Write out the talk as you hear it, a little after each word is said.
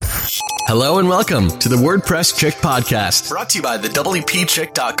Hello and welcome to the WordPress Chick Podcast, brought to you by the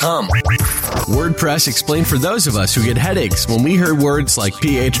WPChick.com. WordPress explained for those of us who get headaches when we hear words like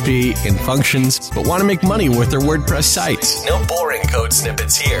PHP and functions, but want to make money with their WordPress sites. No boring code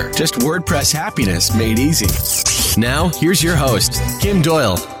snippets here, just WordPress happiness made easy. Now, here's your host, Kim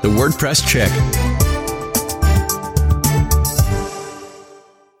Doyle, the WordPress Chick.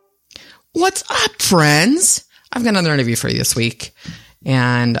 What's up, friends? I've got another interview for you this week,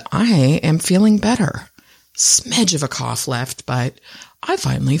 and I am feeling better. Smidge of a cough left, but I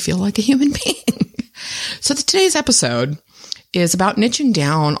finally feel like a human being. So today's episode is about niching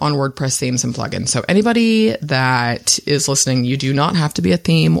down on WordPress themes and plugins. So anybody that is listening, you do not have to be a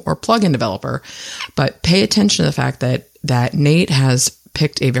theme or plugin developer, but pay attention to the fact that Nate has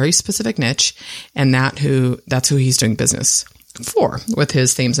picked a very specific niche, and that's who he's doing business for with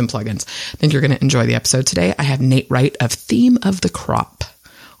his themes and plugins. I think you're going to enjoy the episode today. I have Nate Wright of Theme of the Crop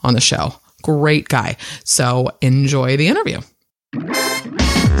on the show. Great guy. So enjoy the interview.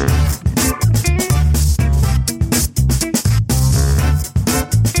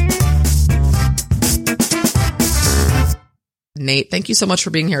 Nate, thank you so much for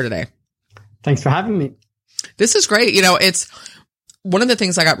being here today. Thanks for having me. This is great. You know, it's one of the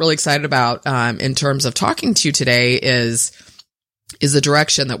things I got really excited about in terms of talking to you today is the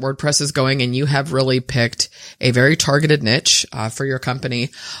direction that WordPress is going, and you have really picked a very targeted niche for your company.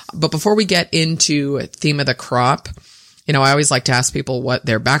 But before we get into Theme of the Crop, you know, I always like to ask people what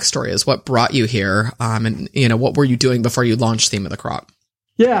their backstory is, what brought you here, and, you know, what were you doing before you launched Theme of the Crop?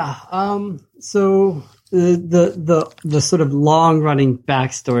 Yeah. So the sort of long running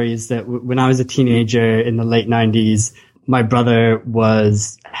backstory is that when I was a teenager in the late 90s, my brother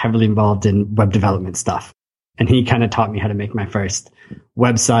was heavily involved in web development stuff. And he kind of taught me how to make my first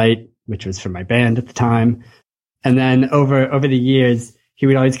website, which was for my band at the time. And then over the years, he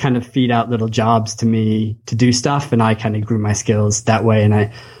would always kind of feed out little jobs to me to do stuff. And I kind of grew my skills that way. And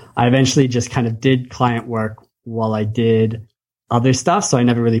I eventually just kind of did client work while I did other stuff. So I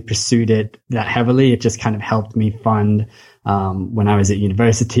never really pursued it that heavily. It just kind of helped me fund when I was at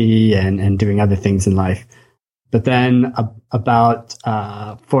university and doing other things in life. But then about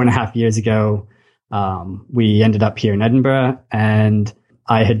 4.5 years ago, we ended up here in Edinburgh, and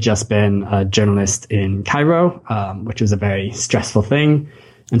I had just been a journalist in Cairo, which was a very stressful thing.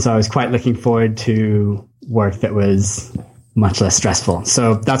 And so I was quite looking forward to work that was much less stressful.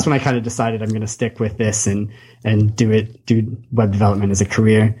 So that's when I kind of decided I'm going to stick with this and do web development as a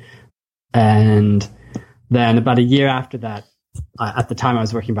career. And then about a year after that, at the time I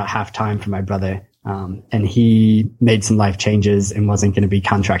was working about half time for my brother. And he made some life changes and wasn't going to be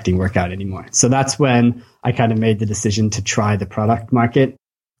contracting work out anymore. So that's when I kind of made the decision to try the product market.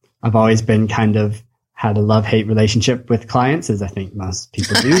 I've always been kind of had a love-hate relationship with clients, as I think most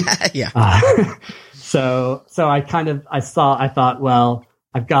people do. Yeah. So I thought, well,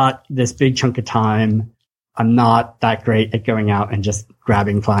 I've got this big chunk of time. I'm not that great at going out and just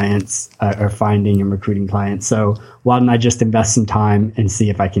grabbing clients or finding and recruiting clients. So why don't I just invest some time and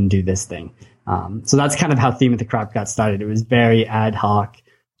see if I can do this thing? So that's kind of how Theme of the Crop got started. It was very ad hoc.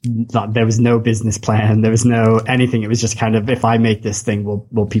 There was no business plan. There was no anything. It was just kind of, if I make this thing,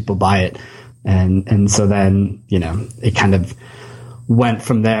 will people buy it? And so then, you know, it kind of went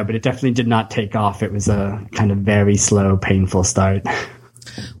from there, but it definitely did not take off. It was a kind of very slow, painful start.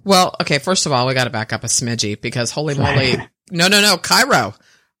 Well, okay. First of all, we got to back up a smidgy because holy moly. No, Cairo.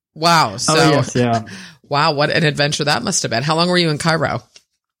 Wow. So, yes, yeah. Wow. What an adventure that must have been. How long were you in Cairo?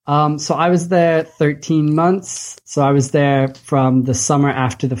 So I was there 13 months. So I was there from the summer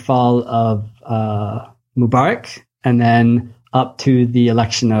after the fall of Mubarak, and then up to the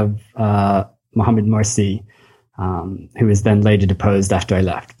election of Mohamed Morsi, who was then later deposed after I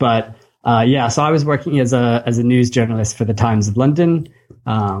left. But so I was working as a news journalist for the Times of London,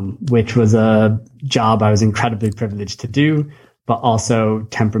 which was a job I was incredibly privileged to do, but also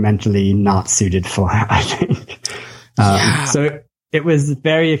temperamentally not suited for, I think. So it was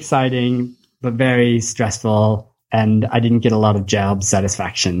very exciting, but very stressful, and I didn't get a lot of job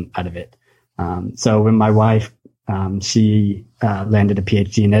satisfaction out of it. So when my wife, she landed a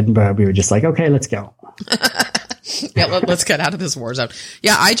PhD in Edinburgh, we were just like, okay, let's go. Yeah, let's get out of this war zone.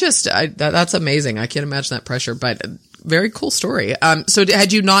 Yeah, that's amazing. I can't imagine that pressure, but very cool story. So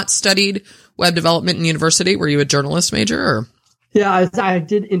had you not studied web development in university? Were you a journalist major? Or? Yeah, I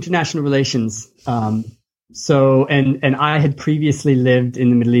did international relations. So, and I had previously lived in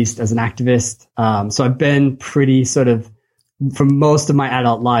the Middle East as an activist. So I've been pretty sort of, for most of my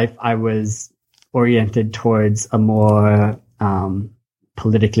adult life, I was oriented towards a more,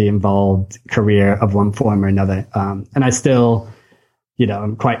 politically involved career of one form or another. And I still,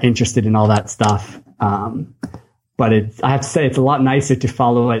 I'm quite interested in all that stuff. But I have to say, it's a lot nicer to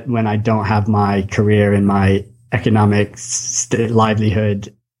follow it when I don't have my career and my economic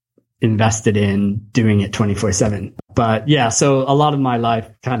livelihood invested in doing it 24/7. But yeah, so a lot of my life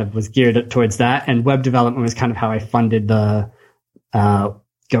kind of was geared towards that. And web development was kind of how I funded the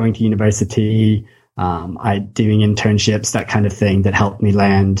going to university, doing internships, that kind of thing that helped me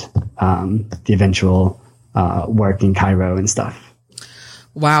land the eventual work in Cairo and stuff.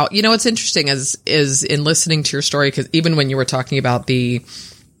 Wow. What's interesting is in listening to your story, because even when you were talking about the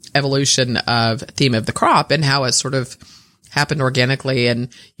evolution of Theme of the Crop and how it sort of happened organically and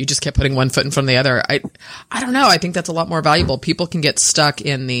you just kept putting one foot in front of the other, I don't know. I think that's a lot more valuable. People can get stuck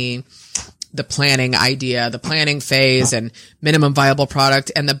in the planning idea, the planning phase and minimum viable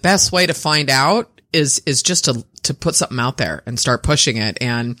product. And the best way to find out is just to put something out there and start pushing it.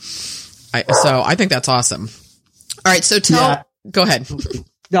 And so I think that's awesome. All right. So go ahead.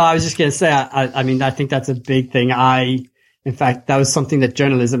 No, I was just going to say, I mean, I think that's a big thing. In fact, that was something that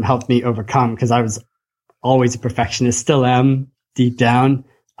journalism helped me overcome, because I was always a perfectionist, still am deep down,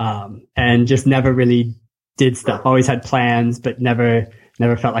 and just never really did stuff. Always had plans, but never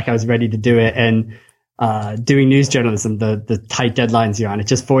felt like I was ready to do it. And doing news journalism, the tight deadlines you're on, it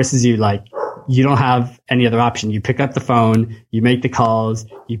just forces you, like, you don't have any other option. You pick up the phone, you make the calls,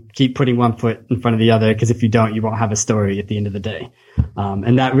 you keep putting one foot in front of the other, because if you don't, you won't have a story at the end of the day.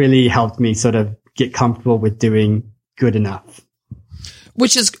 And that really helped me sort of get comfortable with doing good enough.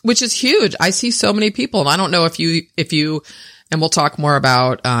 Which is huge. I see so many people, and I don't know if you, and we'll talk more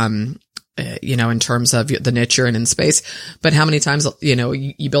about, in terms of the niche you're in space, but how many times,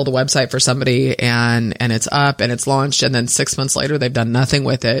 you build a website for somebody and it's up and it's launched, and then 6 months later, they've done nothing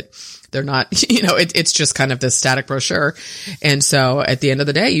with it. They're not, it's just kind of this static brochure. And so at the end of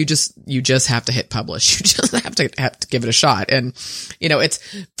the day, you just have to hit publish. You just have to give it a shot. And,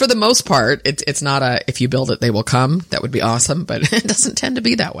 it's, for the most part, it's not if you build it, they will come. That would be awesome, but it doesn't tend to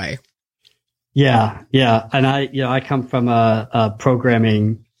be that way. Yeah. Yeah. And I come from a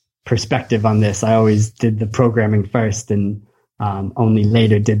programming perspective on this. I always did the programming first and, only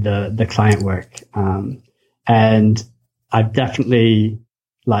later did the client work. And I've definitely,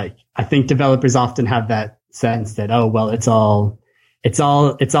 I think developers often have that sense that, oh, well, it's all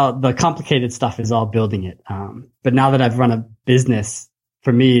the complicated stuff is all building it. But now that I've run a business,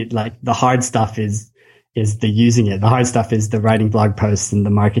 for me, the hard stuff is the using it. The hard stuff is the writing blog posts and the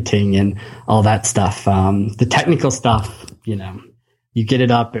marketing and all that stuff. The technical stuff, you get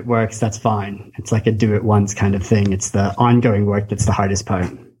it up, it works, that's fine. It's like a do it once kind of thing. It's the ongoing work that's the hardest part.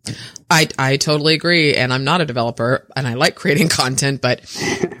 I totally agree. And I'm not a developer and I like creating content, but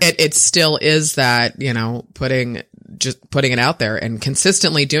it still is that, putting it out there and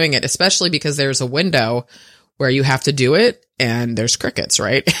consistently doing it, especially because there's a window where you have to do it and there's crickets,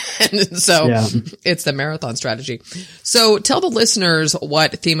 right? And so It's the marathon strategy. So tell the listeners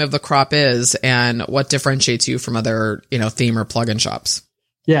what Theme of the Crop is and what differentiates you from other, theme or plugin shops.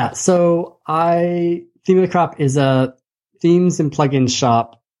 Yeah. So Theme of the Crop is a themes and plugin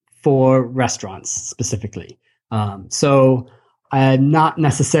shop for restaurants specifically. So I'm not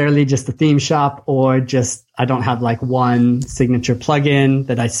necessarily just a theme shop or I don't have one signature plugin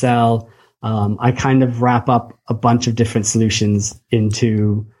that I sell. I kind of wrap up a bunch of different solutions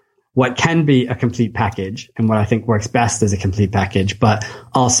into what can be a complete package and what I think works best as a complete package. But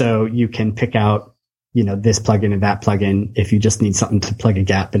also you can pick out, this plugin and that plugin if you just need something to plug a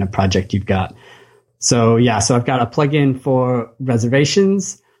gap in a project you've got. So I've got a plugin for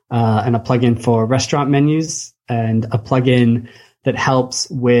reservations, and a plugin for restaurant menus, and a plugin that helps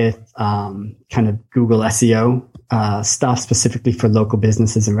with kind of Google SEO stuff specifically for local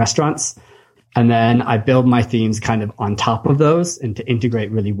businesses and restaurants. And then I build my themes kind of on top of those and to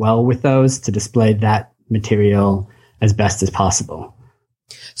integrate really well with those to display that material as best as possible.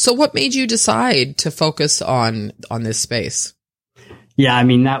 So what made you decide to focus on this space? Yeah, I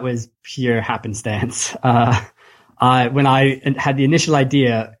mean, that was pure happenstance. When I had the initial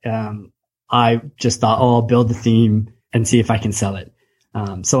idea, I just thought, I'll build the theme and see if I can sell it.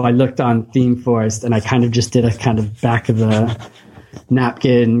 So I looked on ThemeForest and I kind of just did a kind of back of the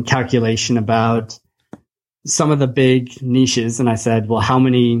napkin calculation about some of the big niches. And I said, well, how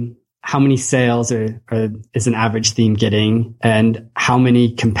many sales is an average theme getting, and how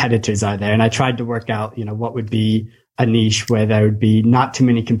many competitors are there? And I tried to work out, what would be a niche where there would be not too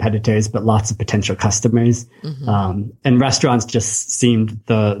many competitors, but lots of potential customers. Mm-hmm. And restaurants just seemed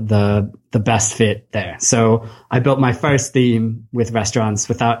the best fit there. So I built my first theme with restaurants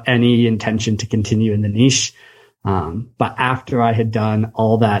without any intention to continue in the niche. But after I had done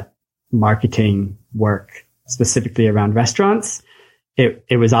all that marketing work specifically around restaurants,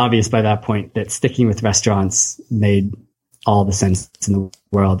 it was obvious by that point that sticking with restaurants made all the sense in the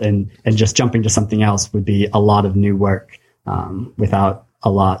world, and just jumping to something else would be a lot of new work without a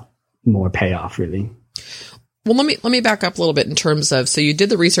lot more payoff, really. Well, let me back up a little bit in terms of, so you did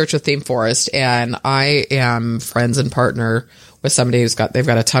the research with Theme Forest, and I am friends and partner with somebody they've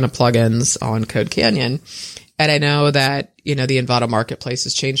got a ton of plugins on Code Canyon, and I know that, the Envato marketplace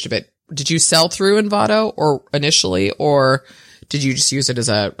has changed a bit. Did you sell through Envato or initially, or did you just use it as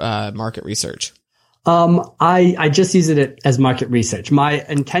a market research? I just used it as market research. My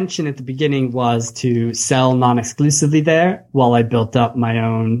intention at the beginning was to sell non-exclusively there while I built up my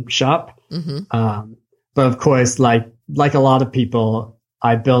own shop. Mm-hmm. But of course, like a lot of people,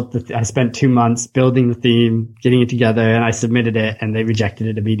 I spent 2 months building the theme, getting it together, and I submitted it, and they rejected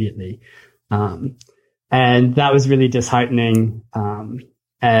it immediately. And that was really disheartening.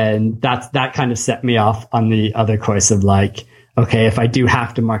 And that kind of set me off on the other course of like, okay, if I do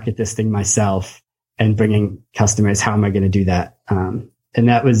have to market this thing myself and bring in customers, how am I going to do that? And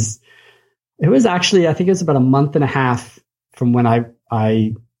it was actually, I think it was about a month and a half from when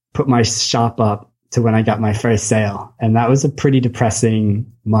I put my shop up to when I got my first sale. And that was a pretty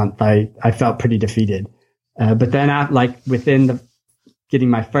depressing month. I felt pretty defeated. But then within getting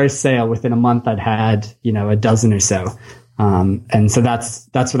my first sale, within a month, I'd had, a dozen or so. And so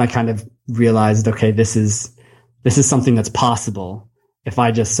that's when I kind of realized, okay, this is something that's possible. If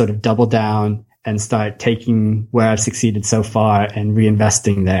I just sort of double down and start taking where I've succeeded so far and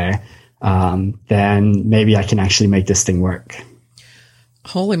reinvesting there, then maybe I can actually make this thing work.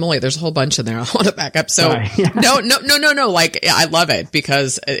 Holy moly, there's a whole bunch in there. I want to back up. So no. Like, I love it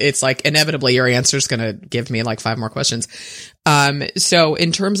because it's like inevitably your answer is going to give me like 5 more questions. So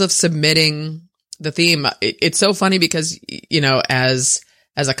in terms of submitting the theme, it's so funny because, as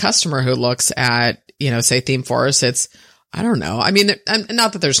a customer who looks at, say Theme Forest, I don't know. I mean,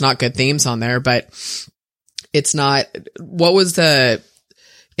 not that there's not good themes on there, but it's not,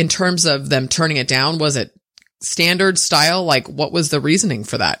 in terms of them turning it down, was it standard style? Like, what was the reasoning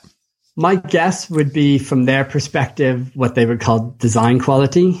for that? My guess would be, from their perspective, what they would call design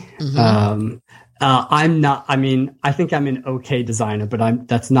quality. Mm-hmm. I think I'm an okay designer, but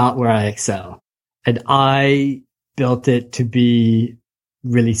that's not where I excel. And I built it to be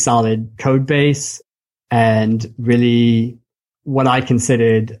really solid code base and really what I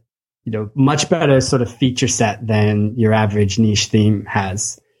considered, much better sort of feature set than your average niche theme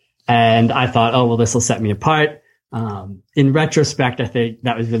has. And I thought, oh, well, this will set me apart. In retrospect, I think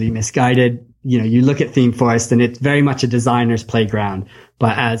that was really misguided. You look at Theme Forest and it's very much a designer's playground.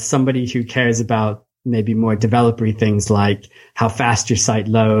 But as somebody who cares about maybe more developer-y things like how fast your site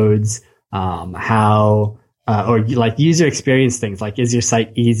loads, or like user experience things, like is your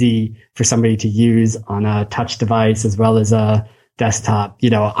site easy for somebody to use on a touch device as well as a desktop?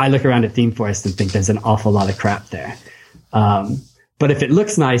 I look around at Theme Forest and think there's an awful lot of crap there. But if it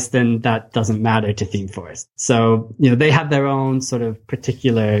looks nice, then that doesn't matter to Theme Forest. So, they have their own sort of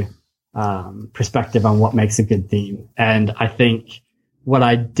particular perspective on what makes a good theme. And I think what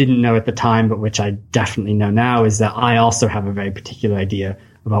I didn't know at the time, but which I definitely know now, is that I also have a very particular idea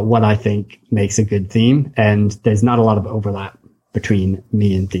about what I think makes a good theme. And there's not a lot of overlap between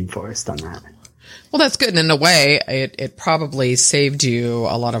me and Theme Forest on that. Well, that's good. And in a way, it probably saved you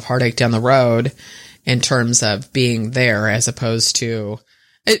a lot of heartache down the road in terms of being there, as opposed to,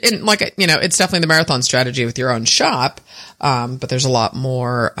 and like, it's definitely the marathon strategy with your own shop. But there's a lot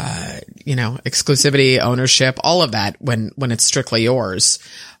more, exclusivity, ownership, all of that when it's strictly yours.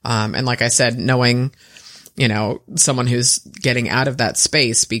 And like I said, knowing, someone who's getting out of that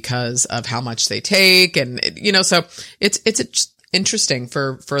space because of how much they take. And, so it's interesting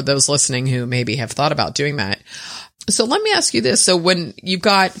for those listening who maybe have thought about doing that. So let me ask you this. So when you've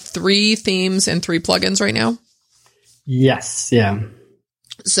got 3 themes and 3 plugins right now? Yes. Yeah.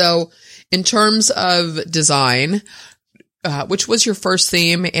 So in terms of design, which was your first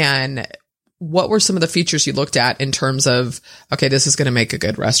theme, and what were some of the features you looked at in terms of, okay, this is going to make a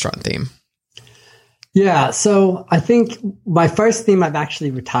good restaurant theme? Yeah. So I think my first theme, I've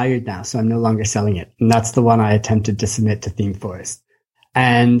actually retired now, so I'm no longer selling it. And that's the one I attempted to submit to Theme Forest.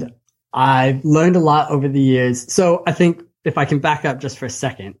 And I've learned a lot over the years. So I think if I can back up just for a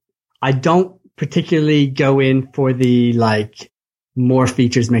second, I don't particularly go in for the more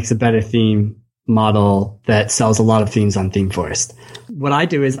features makes a better theme model that sells a lot of themes on Theme Forest. What I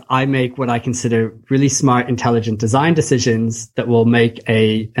do is I make what I consider really smart, intelligent design decisions that will make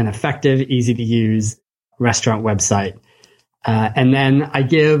an effective, easy to use restaurant website. And then I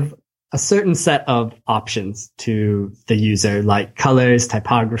give a certain set of options to the user, like colors,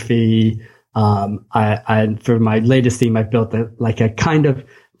 typography, For my latest theme, I've built a kind of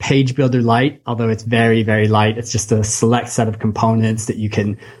page builder light, although it's very, very light. It's just a select set of components that you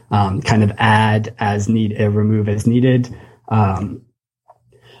can kind of add as need or remove as needed.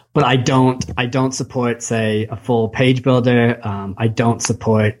 But I don't support, say, a full page builder. I don't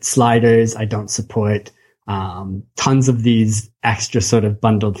support sliders. I don't support tons of these extra sort of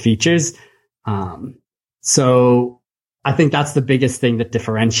bundled features. So I think that's the biggest thing that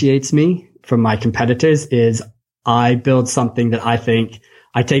differentiates me from my competitors is I build something that I think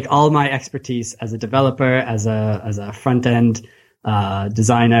I take all my expertise as a developer, as a front end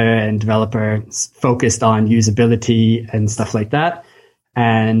designer and developer focused on usability and stuff like that.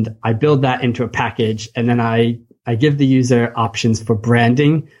 And I build that into a package, and then I give the user options for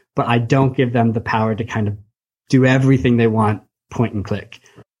branding, but I don't give them the power to kind of do everything they want point and click.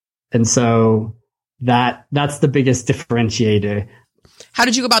 And so that's the biggest differentiator. How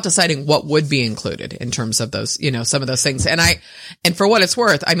did you go about deciding what would be included in terms of those, some of those things? And for what it's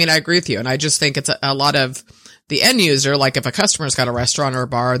worth, I mean, I agree with you. And I just think it's a lot of the end user, like if a customer's got a restaurant or a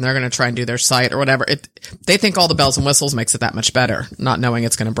bar and they're going to try and do their site or whatever, they think all the bells and whistles makes it that much better, not knowing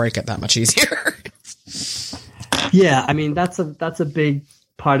it's going to break it that much easier. Yeah. I mean, that's a big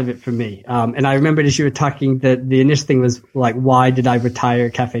part of it for me. And I remembered as you were talking that the initial thing was like, why did I retire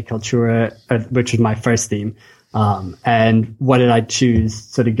Cafe Cultura, which was my first theme? And what did I choose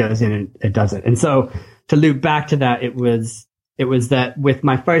sort of goes in and it doesn't. And so to loop back to that, it was that with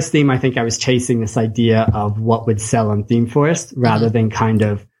my first theme, I think I was chasing this idea of what would sell on ThemeForest rather than kind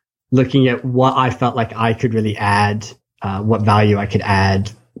of looking at what I felt like I could really add, what value I could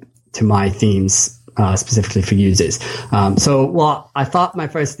add to my themes, specifically for users. So while I thought my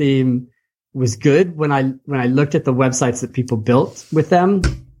first theme was good, when I looked at the websites that people built with them,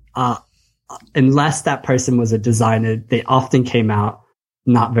 unless that person was a designer, they often came out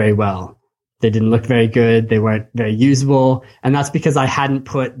not very well. They didn't look very good. They weren't very usable. And that's because I hadn't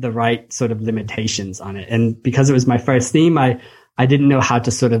put the right sort of limitations on it. And because it was my first theme, I didn't know how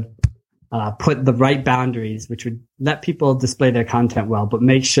to sort of put the right boundaries, which would let people display their content well, but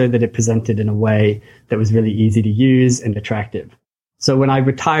make sure that it presented in a way that was really easy to use and attractive. So when I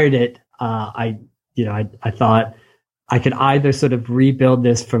retired it, I thought I could either sort of rebuild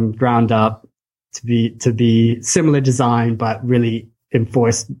this from ground up to be similar design, but really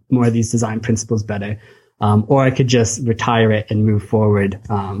enforce more of these design principles better. Or I could just retire it and move forward.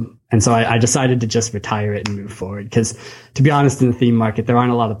 And so I decided to just retire it and move forward. Because to be honest, in the theme market, there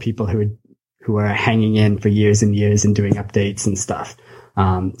aren't a lot of people who are hanging in for years and years and doing updates and stuff.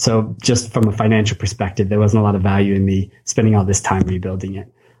 So just from a financial perspective, there wasn't a lot of value in me spending all this time rebuilding it.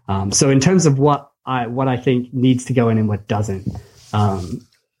 So in terms of what I think needs to go in and what doesn't.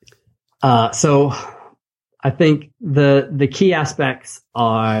 So I think the key aspects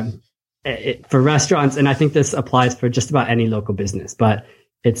are for restaurants, and I think this applies for just about any local business, but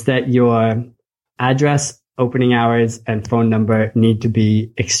it's that your address, opening hours, and phone number need to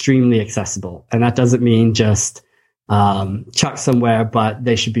be extremely accessible. And that doesn't mean just chuck somewhere, but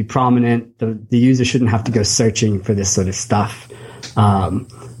they should be prominent. The user shouldn't have to go searching for this sort of stuff.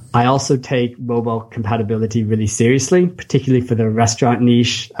 I also take mobile compatibility really seriously, particularly for the restaurant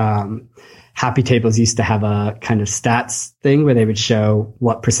niche. Happy Tables used to have a kind of stats thing where they would show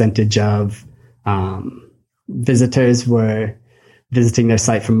what percentage of visitors were visiting their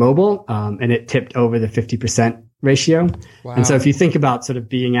site from mobile, and it tipped over the 50% ratio. Wow. And so if you think about sort of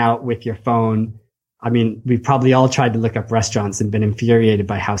being out with your phone, I mean, we've probably all tried to look up restaurants and been infuriated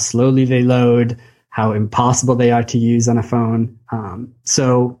by how slowly they load, how impossible they are to use on a phone.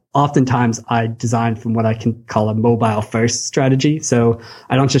 So oftentimes I design from what I can call a mobile first strategy. So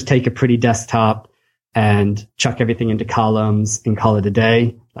I don't just take a pretty desktop and chuck everything into columns and call it a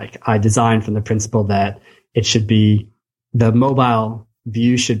day. Like I design from the principle that it should be the mobile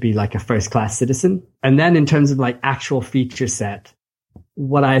view should be like a first class citizen. And then in terms of like actual feature set,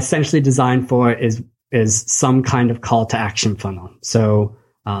 what I essentially design for is some kind of call to action funnel. So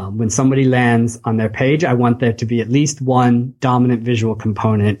when somebody lands on their page, I want there to be at least one dominant visual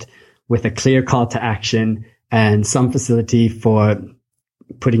component with a clear call to action and some facility for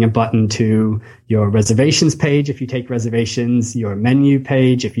putting a button to your reservations page if you take reservations, your menu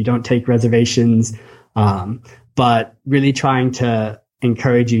page if you don't take reservations, but really trying to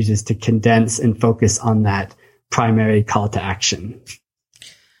encourage users to condense and focus on that primary call to action.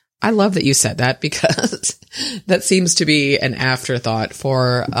 I love that you said that because that seems to be an afterthought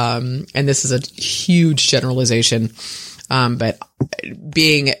for, and this is a huge generalization, but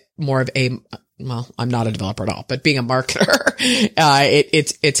being more of well, I'm not a developer at all, but being a marketer,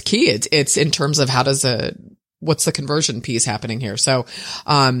 it's key. It's in terms of what's the conversion piece happening here? So,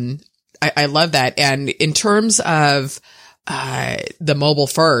 I love that. And in terms of, the mobile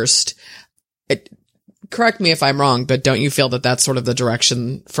first, correct me if I'm wrong, but don't you feel that that's sort of the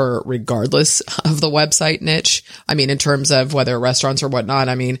direction for regardless of the website niche? I mean, in terms of whether restaurants or whatnot,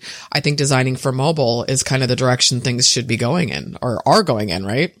 I mean, I think designing for mobile is kind of the direction things should be going in or are going in,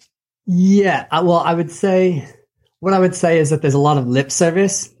 right? Yeah. Well, what I would say is that there's a lot of lip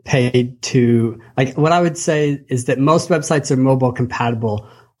service paid to, like, what I would say is that most websites are mobile compatible.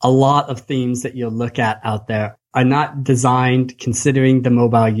 A lot of themes that you'll look at out there are not designed considering the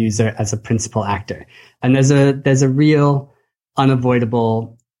mobile user as a principal actor. And there's a real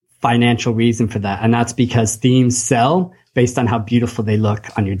unavoidable financial reason for that. And that's because themes sell based on how beautiful they look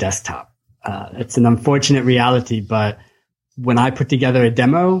on your desktop. It's an unfortunate reality, but when I put together a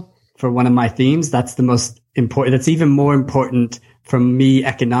demo for one of my themes, that's the most important. That's even more important for me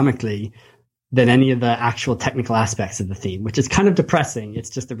economically than any of the actual technical aspects of the theme, which is kind of depressing. It's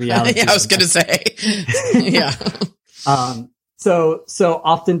just a reality. Yeah, I was going to say. Yeah. So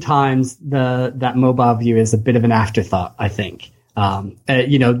oftentimes that mobile view is a bit of an afterthought, I think.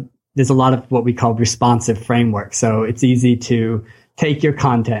 There's a lot of what we call responsive framework. So it's easy to take your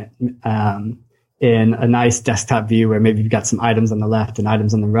content, in a nice desktop view where maybe you've got some items on the left and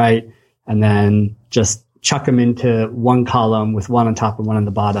items on the right, and then just chuck them into one column with one on top and one on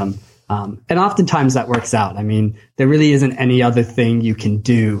the bottom. And oftentimes that works out. I mean, there really isn't any other thing you can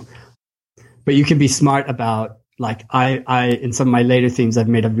do, but you can be smart about, like, in some of my later themes, I've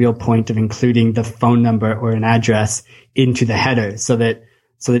made a real point of including the phone number or an address into the header so that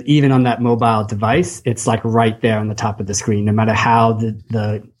even on that mobile device, it's like right there on the top of the screen, no matter how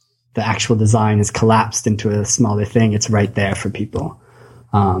the actual design is collapsed into a smaller thing, it's right there for people.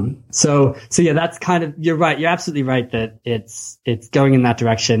 So yeah, that's kind of, you're right. You're absolutely right that it's going in that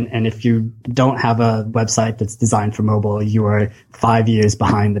direction. And if you don't have a website that's designed for mobile, you are 5 years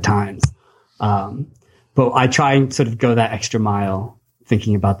behind the times. But I try and sort of go that extra mile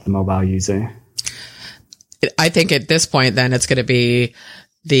thinking about the mobile user. I think at this point, then it's going to be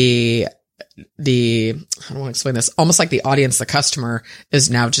how do I explain this? Almost like the audience, the customer is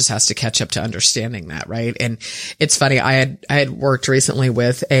now just has to catch up to understanding that, right? And it's funny. I had worked recently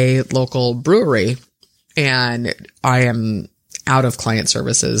with a local brewery, and I am out of client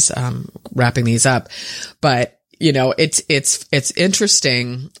services, wrapping these up, but it's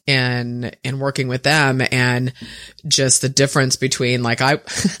interesting in working with them, and just the difference between, like, I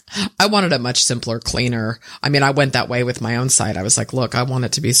wanted a much simpler, cleaner. I mean, I went that way with my own site. I was like, look, I want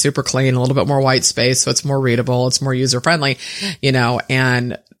it to be super clean, a little bit more white space, so it's more readable, it's more user friendly,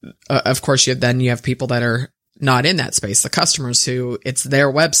 and of course you have people that are not in that space, the customers who it's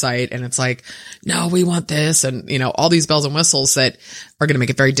their website and it's like, no, we want this. And, all these bells and whistles that are going to make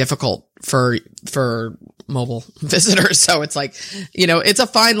it very difficult for mobile visitors. So it's like, it's a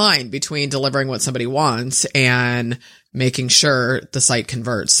fine line between delivering what somebody wants and making sure the site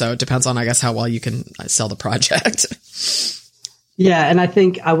converts. So it depends on, I guess, how well you can sell the project. Yeah. And I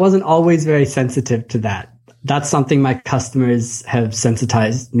think I wasn't always very sensitive to that. That's something my customers have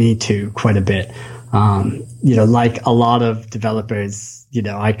sensitized me to quite a bit. Like a lot of developers,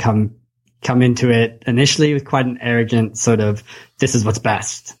 I come into it initially with quite an arrogant sort of, this is what's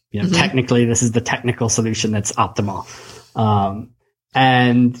best. Technically, this is the technical solution that's optimal.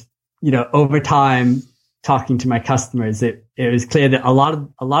 And over time, talking to my customers, it was clear that a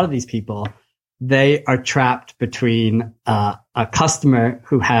lot of these people, they are trapped between a customer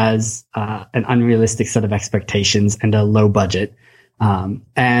who has an unrealistic set of expectations and a low budget,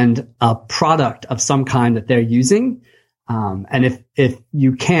 and a product of some kind that they're using. And if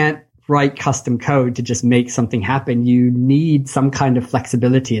you can't write custom code to just make something happen, you need some kind of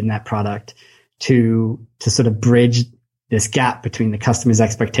flexibility in that product to sort of bridge this gap between the customer's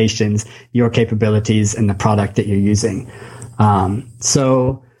expectations, your capabilities, and the product that you're using.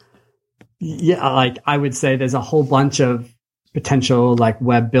 So yeah, like I would say there's a whole bunch of potential like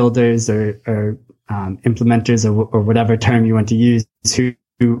web builders or implementers or whatever term you want to use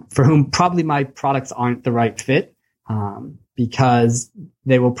for whom probably my products aren't the right fit, because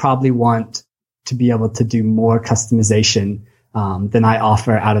they will probably want to be able to do more customization than I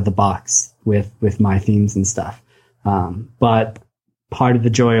offer out of the box with my themes and stuff. But part of the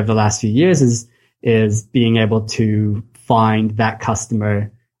joy of the last few years is being able to find that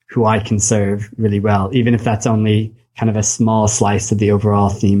customer who I can serve really well, even if that's only kind of a small slice of the overall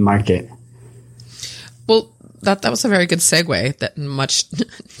theme market. Well, that was a very good segue, that much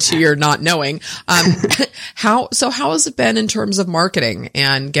to your not knowing. How has it been in terms of marketing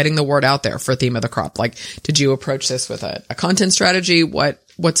and getting the word out there for Theme of the Crop? Like, did you approach this with a content strategy?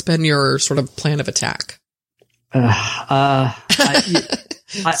 What's been your sort of plan of attack?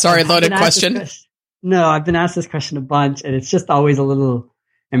 Sorry, loaded question. No, I've been asked this question a bunch, and it's just always a little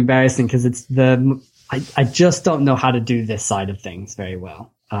embarrassing because I just don't know how to do this side of things very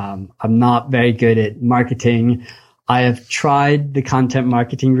well. I'm not very good at marketing. I have tried the content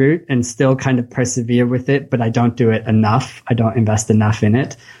marketing route and still kind of persevere with it, but I don't do it enough. I don't invest enough in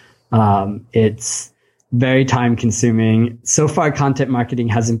it. It's very time consuming. So far, content marketing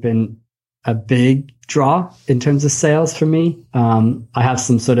hasn't been a big draw in terms of sales for me. I have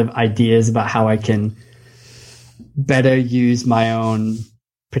some sort of ideas about how I can better use my own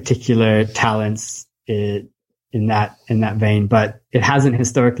particular talents in that vein, but it hasn't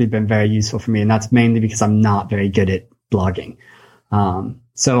historically been very useful for me. And that's mainly because I'm not very good at blogging.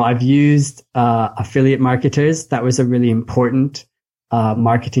 So I've used affiliate marketers. That was a really important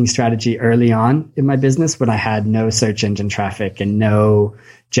marketing strategy early on in my business when I had no search engine traffic and no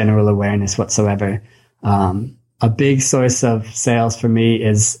general awareness whatsoever. A big source of sales for me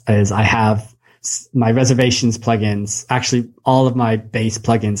is I have my reservations plugins. Actually, all of my base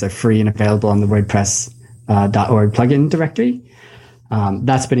plugins are free and available on the WordPress.org plugin directory.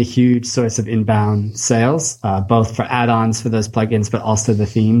 That's been a huge source of inbound sales, both for add-ons for those plugins, but also the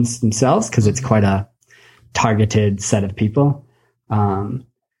themes themselves, because it's quite a targeted set of people.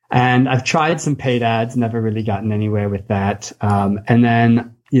 And I've tried some paid ads, never really gotten anywhere with that. And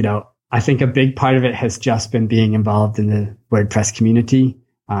then, I think a big part of it has just been being involved in the WordPress community,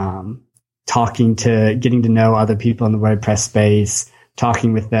 getting to know other people in the WordPress space,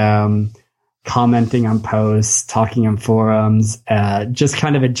 talking with them, commenting on posts, talking on forums, just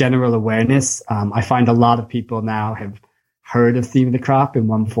kind of a general awareness. I find a lot of people now have heard of Theme of the Crop in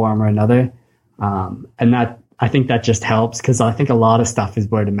one form or another. And I think that just helps because I think a lot of stuff is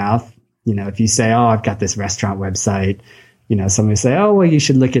word of mouth. If you say, oh, I've got this restaurant website, somebody say, oh, well, you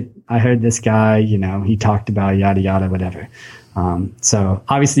should look at, I heard this guy, he talked about yada, yada, whatever. So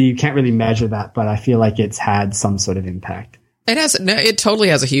obviously you can't really measure that, but I feel like it's had some sort of impact. It totally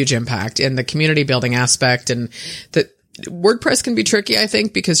has a huge impact in the community building aspect, and that WordPress can be tricky, I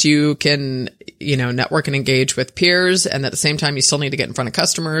think, because you can, network and engage with peers, and at the same time, you still need to get in front of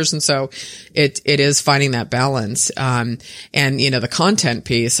customers. And so it is finding that balance. And, the content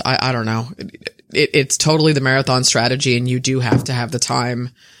piece, I don't know, it's totally the marathon strategy, and you do have to have the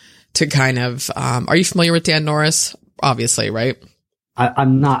time to kind of, are you familiar with Dan Norris? Obviously, right?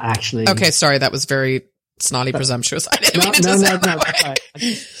 I'm not actually. Okay. Sorry. That was very snotty, presumptuous. I didn't mean to no, say that's right.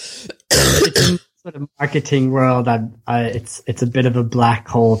 It's in sort of marketing world. It's a bit of a black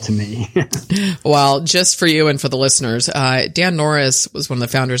hole to me. Well, just for you and for the listeners, Dan Norris was one of the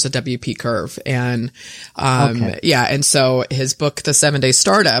founders of WP Curve, and and so his book, The 7-Day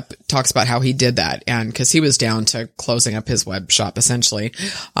Startup, talks about how he did that, and because he was down to closing up his web shop essentially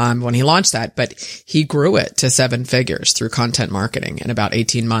when he launched that, but he grew it to 7 figures through content marketing in about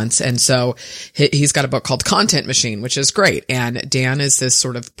 18 months, and so he's got a book called Content Machine, which is great, and Dan is this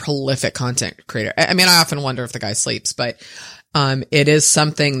sort of prolific content creator. I mean, I often wonder if the guy sleeps, but it is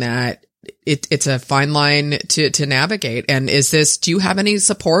something that it's a fine line to navigate. And do you have any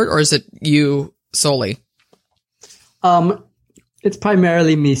support, or is it you solely? It's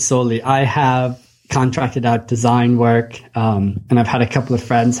primarily me solely. I have contracted out design work, and I've had a couple of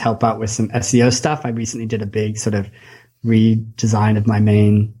friends help out with some SEO stuff. I recently did a big sort of redesign of my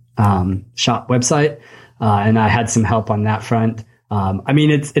main shop website, and I had some help on that front. I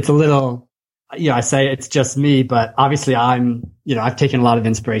mean, it's a little, I say it's just me, but obviously I've taken a lot of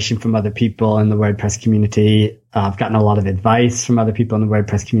inspiration from other people in the WordPress community. I've gotten a lot of advice from other people in the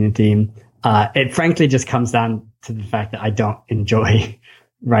WordPress community. It frankly just comes down to the fact that I don't enjoy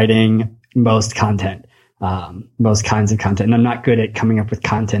writing most content, most kinds of content, and I'm not good at coming up with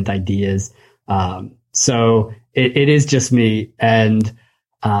content ideas. So it is just me. And,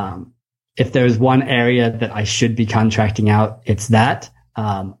 if there's one area that I should be contracting out, it's that.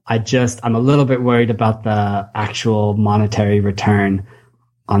 I'm a little bit worried about the actual monetary return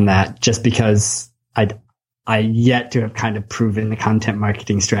on that, just because I yet to have kind of proven the content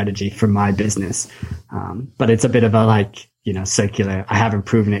marketing strategy for my business. But it's a bit of a circular. I haven't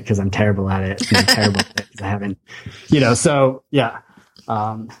proven it because I'm terrible at it. And I'm terrible at it because I haven't, so yeah.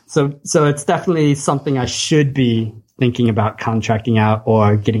 So it's definitely something I should be thinking about contracting out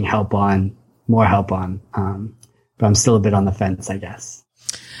or getting more help on. But I'm still a bit on the fence, I guess.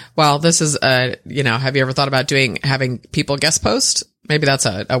 Well, this is, have you ever thought about having people guest post? Maybe that's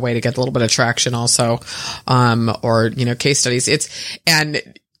a way to get a little bit of traction also, or, case studies.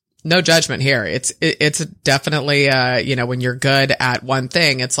 And no judgment here. It's definitely, when you're good at one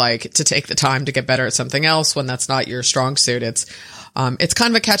thing, it's like to take the time to get better at something else when that's not your strong suit. It's kind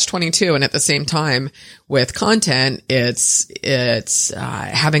of a catch-22. And at the same time with content, it's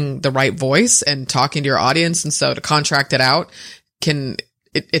having the right voice and talking to your audience. And so to contract it out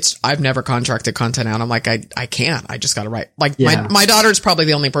I've never contracted content out. I'm like, I can't, I just got to write. Like my daughter's probably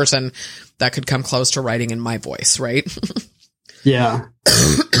the only person that could come close to writing in my voice. Right. Yeah.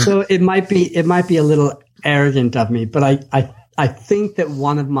 So it might be a little arrogant of me, but I think that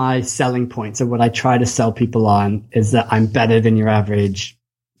one of my selling points, or what I try to sell people on, is that I'm better than your average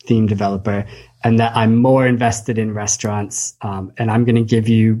theme developer, and that I'm more invested in restaurants, and I'm going to give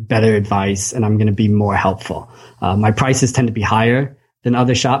you better advice, and I'm going to be more helpful. My prices tend to be higher than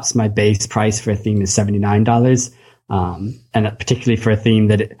other shops. My base price for a theme is $79. And particularly for a theme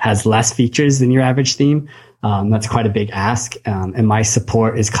that has less features than your average theme. That's quite a big ask. And my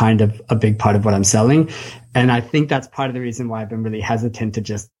support is kind of a big part of what I'm selling. And I think that's part of the reason why I've been really hesitant to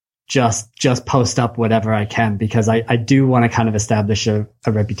just post up whatever I can, because I do want to kind of establish a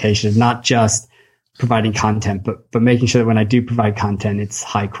reputation of not just providing content, but making sure that when I do provide content, it's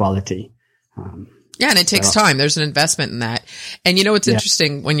high quality. Yeah. And it takes time. There's an investment in that. And it's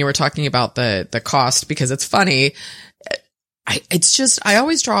interesting when you were talking about the cost, because it's funny. I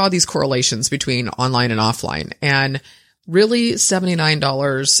always draw these correlations between online and offline, and really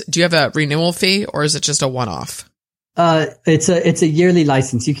 $79. Do you have a renewal fee, or is it just a one-off? It's a yearly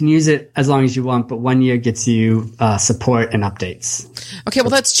license. You can use it as long as you want, but 1 year gets you support and updates. Okay.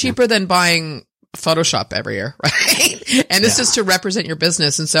 Well, that's cheaper than buying Photoshop every year, right? And this is to represent your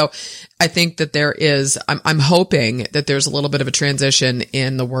business. And so I think that I'm hoping that there's a little bit of a transition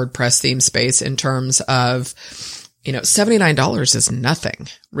in the WordPress theme space in terms of, $79 is nothing,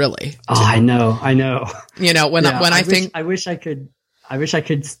 really. Oh, I know. I wish I could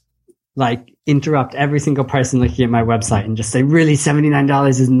like interrupt every single person looking at my website and just say, really, $79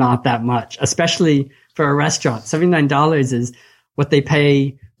 is not that much, especially for a restaurant. $79 is what they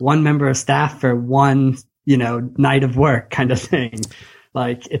pay one member of staff for one, night of work kind of thing.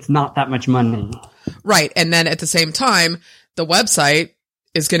 Like, it's not that much money. Right. And then at the same time, the website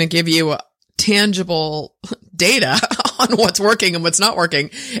is going to give you tangible data on what's working and what's not working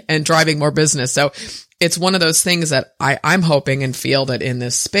and driving more business. So it's one of those things that I'm hoping and feel that in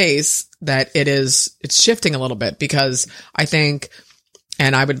this space that it's shifting a little bit, because I think,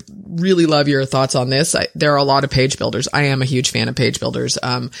 and I would really love your thoughts on this. There are a lot of page builders. I am a huge fan of page builders.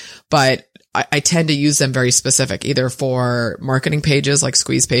 But I tend to use them very specific, either for marketing pages like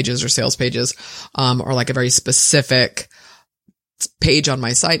squeeze pages or sales pages, or like a very specific page on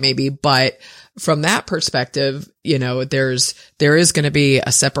my site maybe. But from that perspective, there is going to be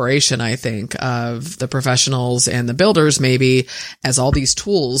a separation, I think, of the professionals and the builders, maybe, as all these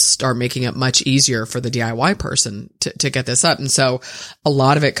tools start making it much easier for the DIY person to get this up. And so a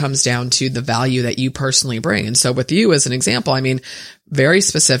lot of it comes down to the value that you personally bring. And so with you as an example, I mean, very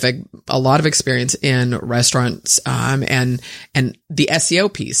specific, a lot of experience in restaurants, and the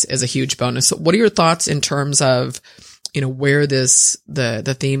SEO piece is a huge bonus. So what are your thoughts in terms of where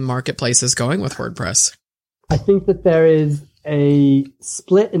the theme marketplace is going with WordPress? I think that there is a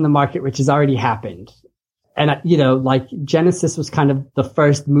split in the market, which has already happened. And, like Genesis was kind of the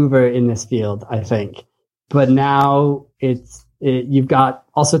first mover in this field, I think. But now you've got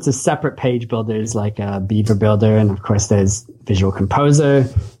all sorts of separate page builders like Beaver Builder. And of course there's Visual Composer,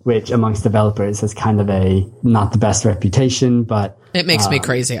 which amongst developers has kind of not the best reputation, but it makes me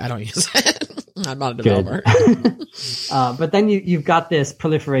crazy. I don't use it. I'm not a developer. But then you've got this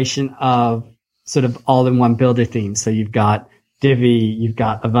proliferation of sort of all-in-one builder themes. So you've got Divi, you've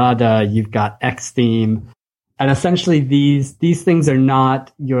got Avada, you've got Xtheme. And essentially these things are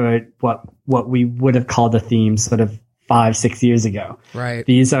not what we would have called a theme sort of 5-6 years ago. Right.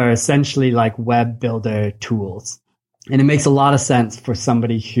 These are essentially like web builder tools. And it makes a lot of sense for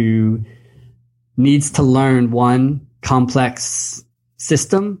somebody who needs to learn one complex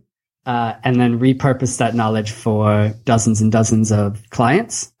system, and then repurpose that knowledge for dozens and dozens of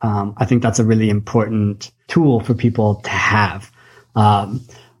clients. I think that's a really important tool for people to have.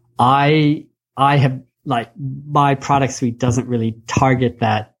 I have, like, my product suite doesn't really target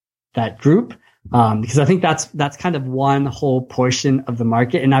that group, because I think that's kind of one whole portion of the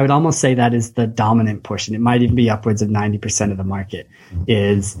market. And I would almost say that is the dominant portion. It might even be upwards of 90% of the market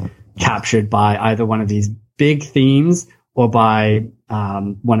is captured by either one of these big themes or by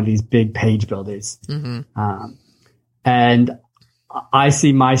one of these big page builders. Mm-hmm. And I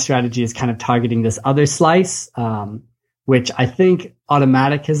see my strategy as kind of targeting this other slice, which I think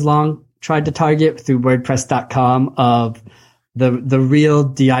Automatic has long tried to target through WordPress.com, of the real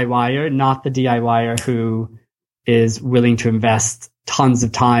DIYer, not the DIYer who is willing to invest tons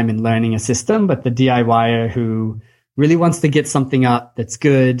of time in learning a system, but the DIYer who really wants to get something up that's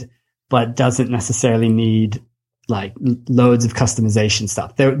good, but doesn't necessarily need like loads of customization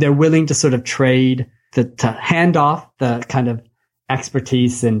stuff. They're willing to sort of trade to hand off the kind of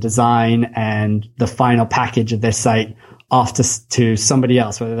expertise in design and the final package of their site off to somebody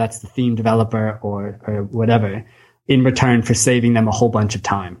else, whether that's the theme developer or whatever, in return for saving them a whole bunch of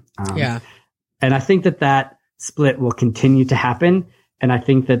time. And I think that split will continue to happen. And I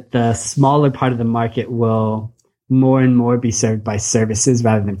think that the smaller part of the market will more and more be served by services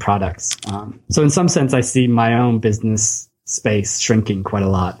rather than products. So in some sense, I see my own business space shrinking quite a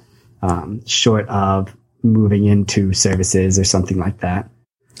lot, short of moving into services or something like that.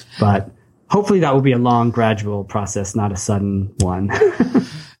 But hopefully that will be a long, gradual process, not a sudden one.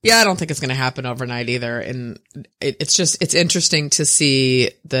 Yeah, I don't think it's going to happen overnight either. And it's interesting to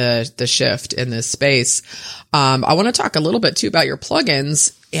see the shift in this space. I want to talk a little bit too about your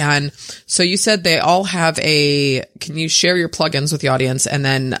plugins. And so you said they all have can you share your plugins with the audience? And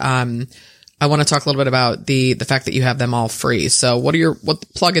then, I want to talk a little bit about the fact that you have them all free. So what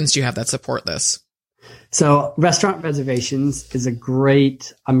plugins do you have that support this? So restaurant reservations is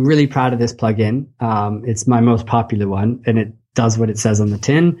I'm really proud of this plugin. It's my most popular one, and it does what it says on the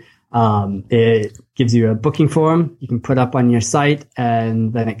tin. It gives you a booking form you can put up on your site,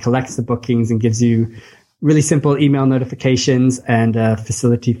 and then it collects the bookings and gives you really simple email notifications and a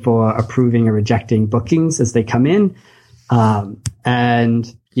facility for approving or rejecting bookings as they come in.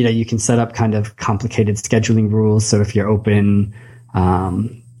 And, you can set up kind of complicated scheduling rules. So if you're open,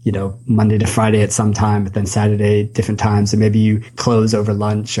 Monday to Friday at some time, but then Saturday, different times. So maybe you close over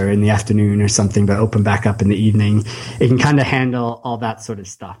lunch or in the afternoon or something, but open back up in the evening. It can kind of handle all that sort of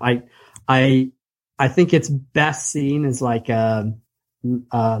stuff. I think it's best seen as like a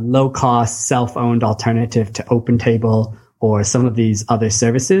low cost, self-owned alternative to OpenTable or some of these other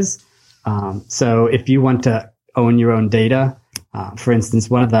services. So if you want to own your own data, for instance,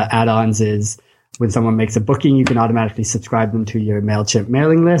 one of the add-ons is when someone makes a booking, you can automatically subscribe them to your MailChimp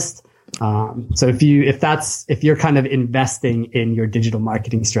mailing list. So if you're kind of investing in your digital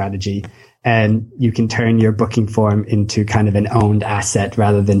marketing strategy, and you can turn your booking form into kind of an owned asset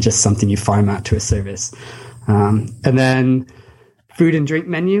rather than just something you farm out to a service. And then food and drink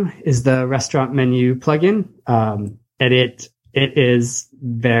menu is the restaurant menu plugin. And it is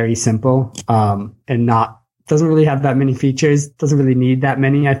very simple, and doesn't really have that many features. Doesn't really need that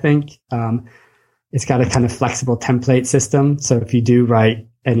many, I think. It's got a kind of flexible template system. So if you do write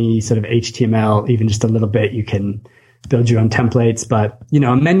any sort of HTML, even just a little bit, you can build your own templates. But,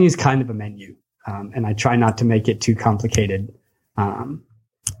 a menu is kind of a menu. And I try not to make it too complicated. And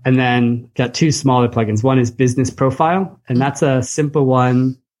then got two smaller plugins. One is Business Profile, and that's a simple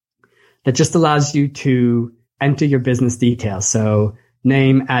one that just allows you to enter your business details. So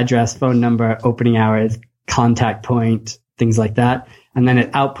name, address, phone number, opening hours, contact point, things like that. And then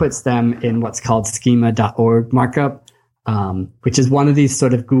it outputs them in what's called schema.org markup, which is one of these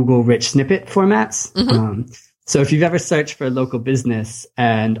sort of Google rich snippet formats. Mm-hmm. So if you've ever searched for a local business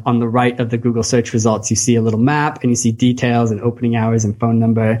and on the right of the Google search results, you see a little map and you see details and opening hours and phone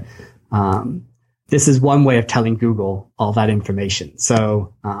number. This is one way of telling Google all that information.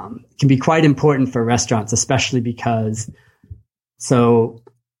 So it can be quite important for restaurants, especially because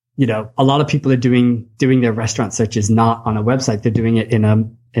a lot of people are doing their restaurant searches not on a website. They're doing it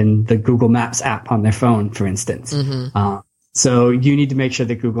in the Google Maps app on their phone, for instance. Mm-hmm. So you need to make sure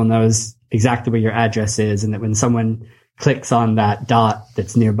that Google knows exactly where your address is, and that when someone clicks on that dot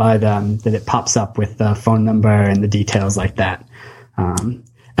that's nearby them, that it pops up with the phone number and the details like that. And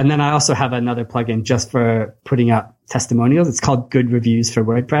then I also have another plugin just for putting up testimonials. It's called Good Reviews for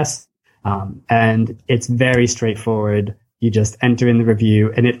WordPress. And it's very straightforward. You just enter in the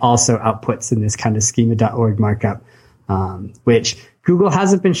review, and it also outputs in this kind of schema.org markup, which Google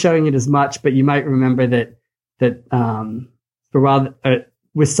hasn't been showing it as much, but you might remember that for a while,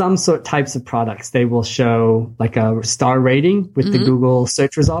 with some types of products, they will show like a star rating with mm-hmm. the Google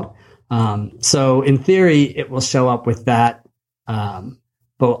search result. So in theory, it will show up with that.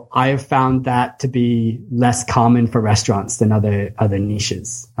 But I have found that to be less common for restaurants than other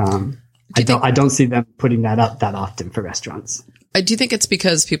niches. I don't see them putting that up that often for restaurants. Do you think it's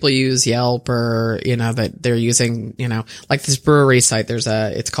because people use Yelp or, that they're using, like this brewery site,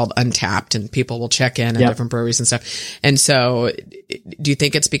 it's called Untapped, and people will check in at different breweries and stuff. And so do you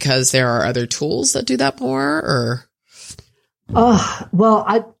think it's because there are other tools that do that more, or? Well,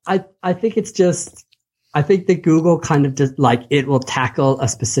 I think it's just I think that Google kind of just like it will tackle a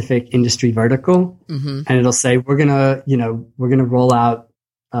specific industry vertical, and it'll say we're gonna roll out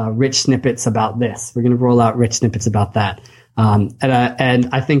rich snippets about this. We're gonna roll out rich snippets about that. And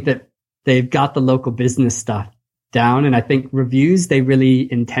I think that they've got the local business stuff down, and I think reviews they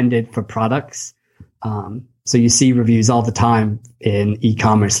really intended for products. So you see reviews all the time in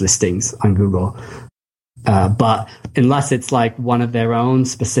e-commerce listings on Google, but unless it's like one of their own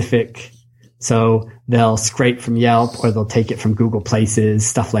specific. So they'll scrape from Yelp or they'll take it from Google Places,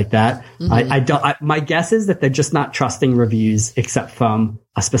 stuff like that. My guess is that they're just not trusting reviews except from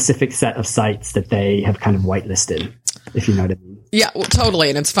a specific set of sites that they have kind of whitelisted, if you know what I mean. Yeah, well, totally.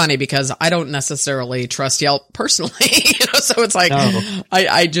 And it's funny because I don't necessarily trust Yelp personally, so it's like, no.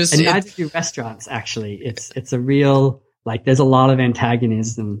 I just. And neither do restaurants, actually. It's a real, like, there's a lot of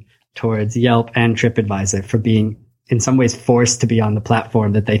antagonism towards Yelp and TripAdvisor for being in some ways forced to be on the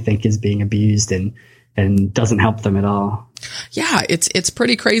platform that they think is being abused and doesn't help them at all. Yeah, it's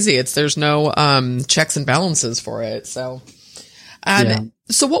pretty crazy. There's no checks and balances for it. So,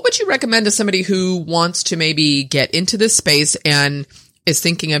 So what would you recommend to somebody who wants to maybe get into this space and is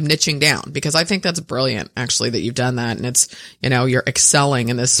thinking of niching down? Because I think that's brilliant, actually, that you've done that, and it's, you're excelling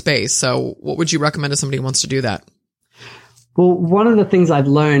in this space. So what would you recommend to somebody who wants to do that? Well, one of the things I've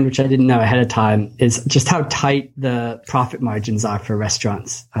learned, which I didn't know ahead of time, is just how tight the profit margins are for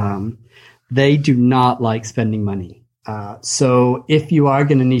restaurants. They do not like spending money. So if you are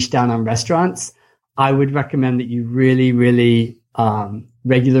going to niche down on restaurants, I would recommend that you really, really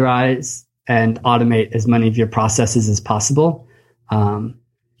regularize and automate as many of your processes as possible. I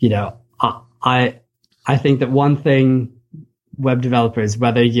think that one thing web developers,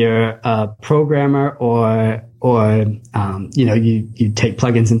 whether you're a programmer or you take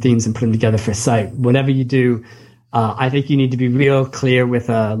plugins and themes and put them together for a site, whatever you do, I think you need to be real clear with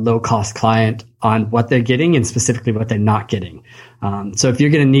a low cost client on what they're getting and specifically what they're not getting. So if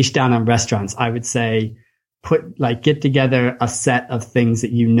you're going to niche down on restaurants, I would say get together a set of things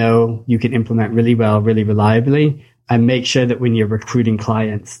that you can implement really well, really reliably, and make sure that when you're recruiting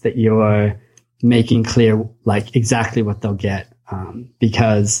clients that you're making clear exactly what they'll get.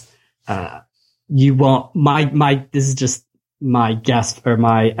 Because you won't, this is just my guess or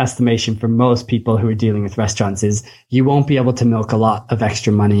my estimation for most people who are dealing with restaurants is you won't be able to milk a lot of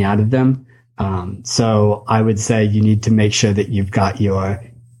extra money out of them. So I would say you need to make sure that you've got your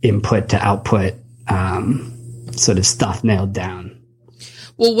input to output, sort of stuff nailed down.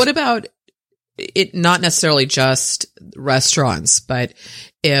 Well, what about it? Not necessarily just restaurants, but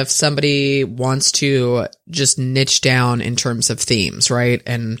if somebody wants to just niche down in terms of themes, right?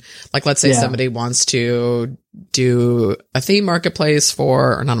 And let's say somebody wants to do a theme marketplace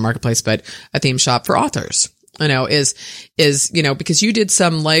or not a marketplace, but a theme shop for authors, is, because you did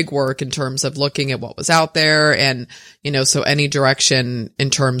some legwork in terms of looking at what was out there and, so any direction in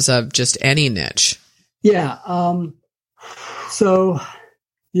terms of just any niche. Yeah.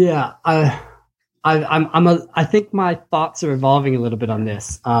 I think my thoughts are evolving a little bit on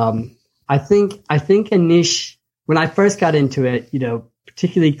this. I think a niche, when I first got into it,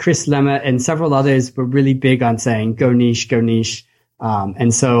 particularly Chris Lemma and several others were really big on saying, go niche, go niche.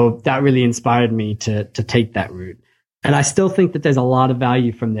 And so that really inspired me to take that route. And I still think that there's a lot of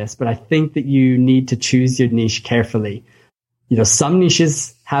value from this, but I think that you need to choose your niche carefully. Some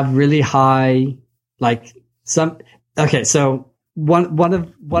niches have really high, so one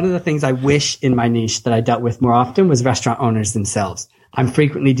of the things I wish in my niche that I dealt with more often was restaurant owners themselves. I'm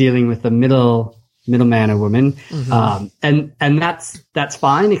frequently dealing with a middleman or woman. And that's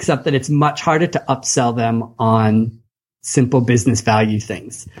fine, except that it's much harder to upsell them on simple business value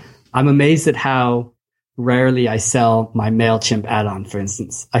things. I'm amazed at how rarely I sell my MailChimp add-on, for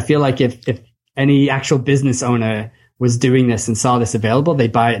instance. I feel like if any actual business owner was doing this and saw this available,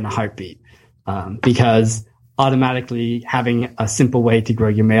 they'd buy it in a heartbeat. Because automatically having a simple way to grow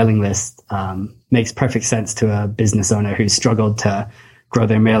your mailing list makes perfect sense to a business owner who's struggled to grow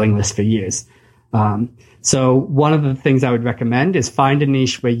their mailing list for years. So one of the things I would recommend is find a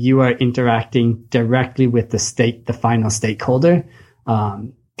niche where you are interacting directly with the final stakeholder.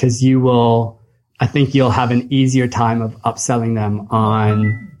 Cause I think you'll have an easier time of upselling them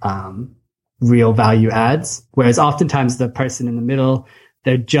on, real value adds. Whereas oftentimes the person in the middle,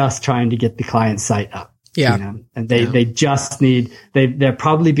 they're just trying to get the client site up. Yeah. And they just need, they're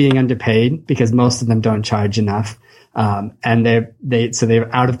probably being underpaid because most of them don't charge enough. And they're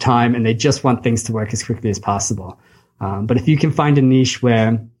out of time and they just want things to work as quickly as possible. But if you can find a niche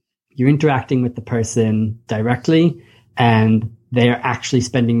where you're interacting with the person directly and they are actually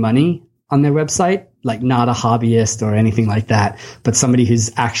spending money on their website, like not a hobbyist or anything like that, but somebody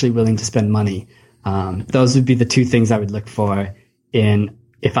who's actually willing to spend money, Those would be the two things I would look for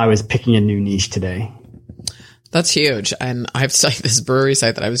if I was picking a new niche today. That's huge. And I have to tell you, this brewery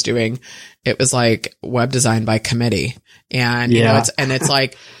site that I was doing, it was like web design by committee. And, you know, it's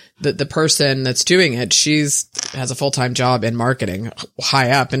like the person that's doing it, has a full-time job in marketing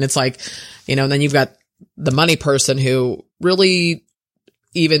high up. And it's like, you know, and then you've got the money person who really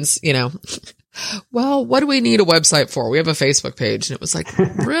even, you know, well, what do we need a website for? We have a Facebook page. And it was like,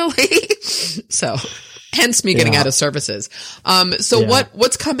 really? So hence me getting out of services.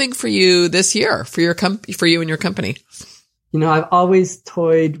 What's coming for you this year for you and your company? You know, I've always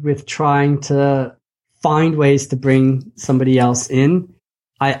toyed with trying to find ways to bring somebody else in.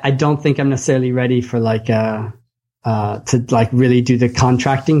 I don't think I'm necessarily ready for to really do the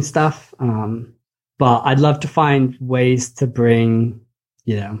contracting stuff. But I'd love to find ways to bring,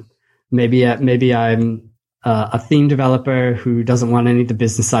 you know, maybe I'm a theme developer who doesn't want any of the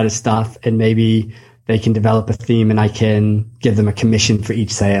business side of stuff, and maybe they can develop a theme and I can give them a commission for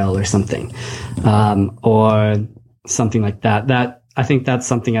each sale or something, or something like that. I think that's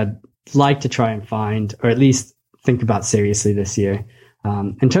something I'd like to try and find, or at least think about seriously this year.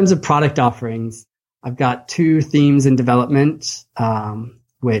 In terms of product offerings, I've got 2 themes in development,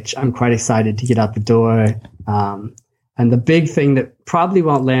 which I'm quite excited to get out the door. And the big thing that probably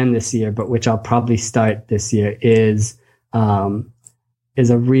won't land this year, but which I'll probably start this year is a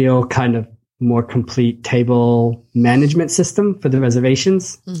real kind of more complete table management system for the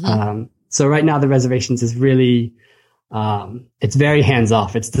reservations. Mm-hmm. So right now the reservations is really, it's very hands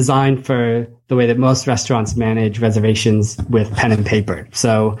off. It's designed for the way that most restaurants manage reservations with pen and paper.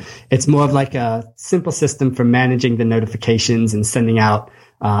 So it's more of like a simple system for managing the notifications and sending out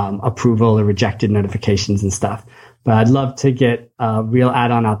approval or rejected notifications and stuff. But I'd love to get a real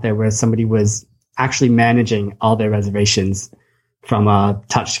add-on out there where somebody was actually managing all their reservations from a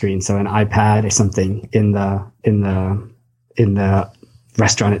touch screen, so an iPad or something in the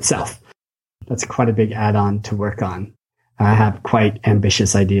restaurant itself. That's quite a big add-on to work on. I have quite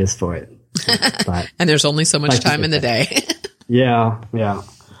ambitious ideas for it. But and there's only so much time in the day. Yeah.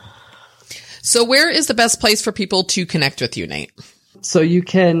 So where is the best place for people to connect with you, Nate? So you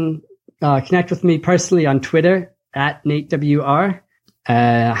can connect with me personally on Twitter @NateWR.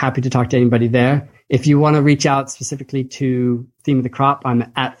 Happy to talk to anybody there. If you want to reach out specifically to Theme of the Crop, I'm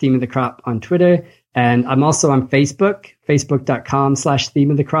 @ThemeOfTheCrop on Twitter. And I'm also on Facebook,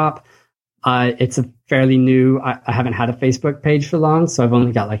 facebook.com/Theme of the Crop. It's a fairly new, I haven't had a Facebook page for long, so I've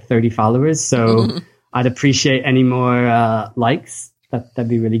only got like 30 followers. So I'd appreciate any more likes. That'd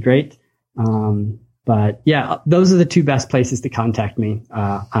be really great. But yeah, those are the 2 best places to contact me.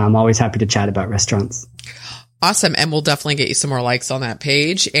 I'm always happy to chat about restaurants. Awesome. And we'll definitely get you some more likes on that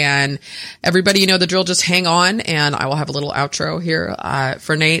page. And everybody, you know the drill, just hang on and I will have a little outro here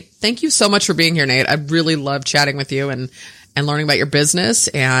for Nate. Thank you so much for being here, Nate. I really love chatting with you and learning about your business.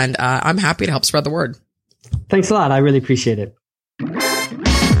 And I'm happy to help spread the word. Thanks a lot. I really appreciate it.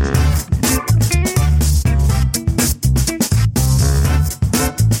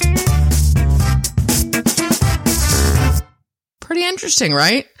 Pretty interesting,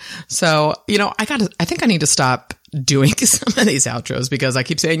 right? So, you know, I think I need to stop doing some of these outros because I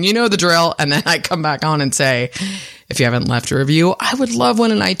keep saying, you know the drill. And then I come back on and say, if you haven't left a review, I would love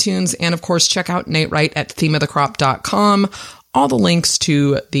one in iTunes. And of course, check out Nate Wright at themeofthecrop.com. All the links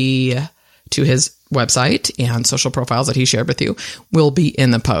to his website and social profiles that he shared with you will be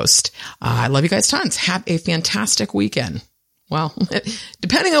in the post. I love you guys tons. Have a fantastic weekend. Well,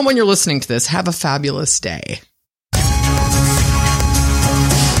 depending on when you're listening to this, have a fabulous day.